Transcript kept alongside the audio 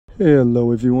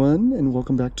Hello everyone, and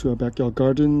welcome back to our backyard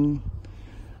garden.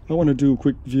 I want to do a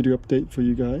quick video update for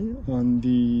you guys on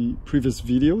the previous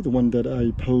video, the one that I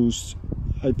posted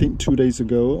I think 2 days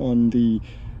ago on the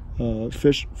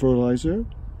fish fertilizer.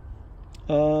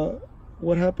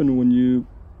 What happened when you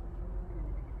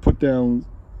put down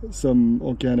some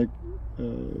organic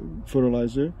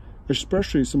fertilizer,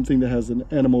 especially something that has an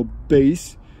animal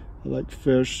base like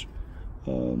fish,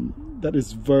 that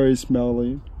is very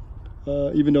smelly.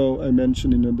 Even though I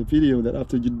mentioned in the video that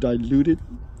after you diluted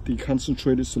the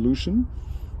concentrated solution,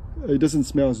 it doesn't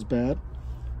smell as bad,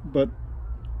 but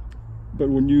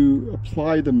when you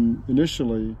apply them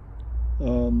initially,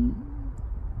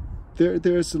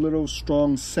 there's a little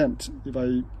strong scent, if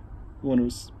I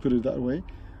want to put it that way.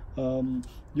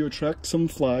 You attract some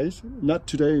flies, not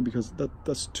today because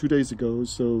that's 2 days ago,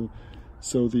 so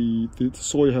the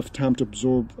soil have time to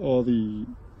absorb all the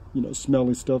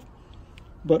smelly stuff.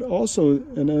 But also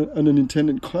an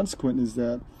unintended consequence is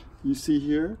that you see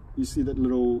here, you see that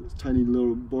tiny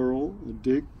little burrow, a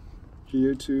dig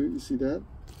here too, you see that?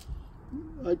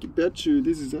 I can bet you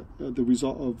this is the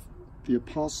result of the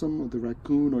opossum or the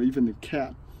raccoon or even the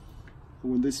cat.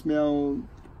 When they smell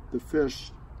the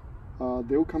fish,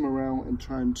 they'll come around and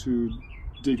trying to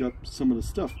dig up some of the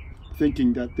stuff,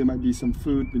 thinking that there might be some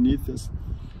food beneath this.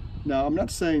 Now, I'm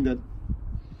not saying that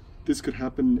this could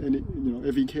happen in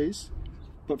every case.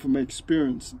 But from my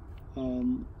experience,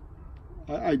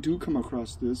 I do come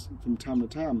across this from time to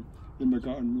time in my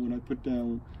garden when I put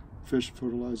down fish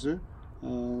fertilizer.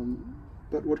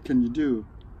 But what can you do?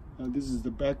 This is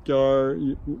the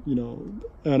backyard,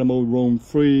 animal roam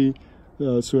free.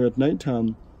 So at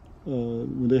nighttime,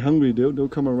 when they're hungry, they'll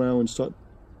come around and start,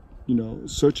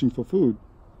 searching for food.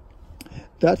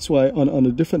 That's why, on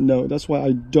a different note, that's why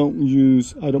I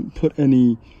don't put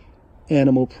any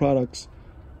animal products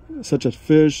such as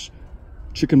fish,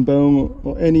 chicken bone,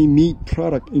 or any meat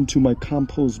product into my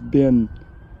compost bin.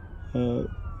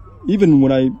 Even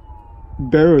when I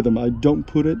bury them, I don't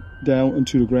put it down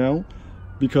into the ground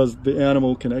because the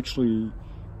animal can actually,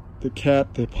 the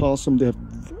cat, the opossum, they have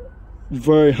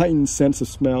very heightened sense of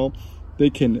smell. They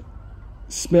can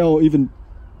smell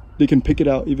they can pick it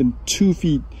out even 2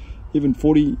 feet, even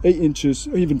 48 inches,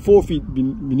 or even 4 feet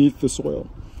beneath the soil.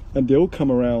 And they'll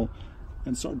come around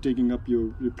and start digging up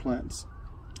your plants.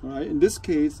 All right, in this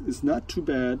case, it's not too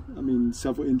bad. I mean,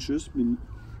 several inches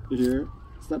here,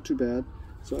 it's not too bad.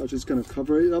 So I'm just gonna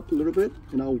cover it up a little bit,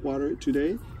 and I'll water it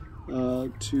today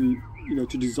to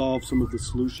dissolve some of the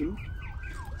solution.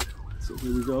 So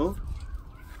here we go.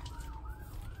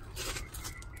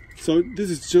 So this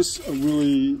is just a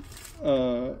really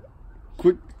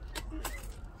quick,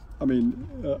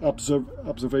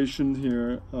 observation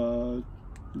here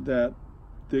that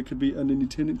there could be an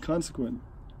unintended consequence.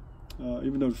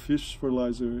 Even though fish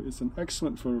fertilizer is an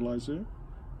excellent fertilizer,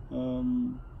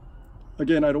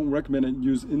 again, I don't recommend it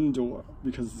used indoor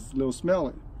because it's a little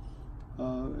smelly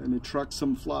and it attracts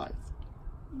some flies.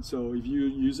 So if you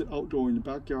use it outdoor in the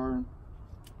backyard,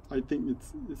 I think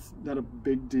it's not a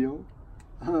big deal.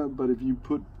 But if you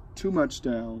put too much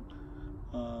down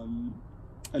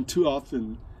and too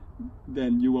often,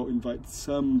 then you will invite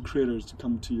some critters to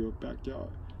come to your backyard.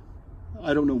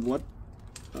 I don't know what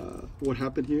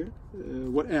happened here,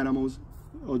 what animals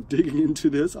are digging into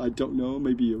this. I don't know.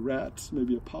 Maybe a rat,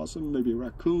 maybe a possum, maybe a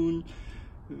raccoon,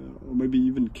 or maybe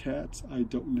even cats. I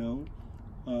don't know.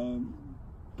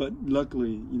 But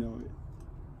luckily,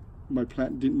 my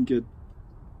plant didn't get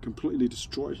completely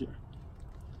destroyed here.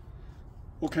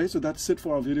 Okay, so that's it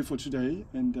for our video for today,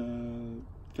 and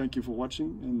thank you for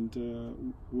watching,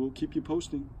 and we'll keep you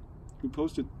posted.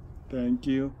 Thank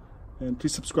you. And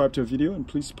please subscribe to our video, and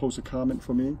please post a comment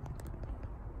for me.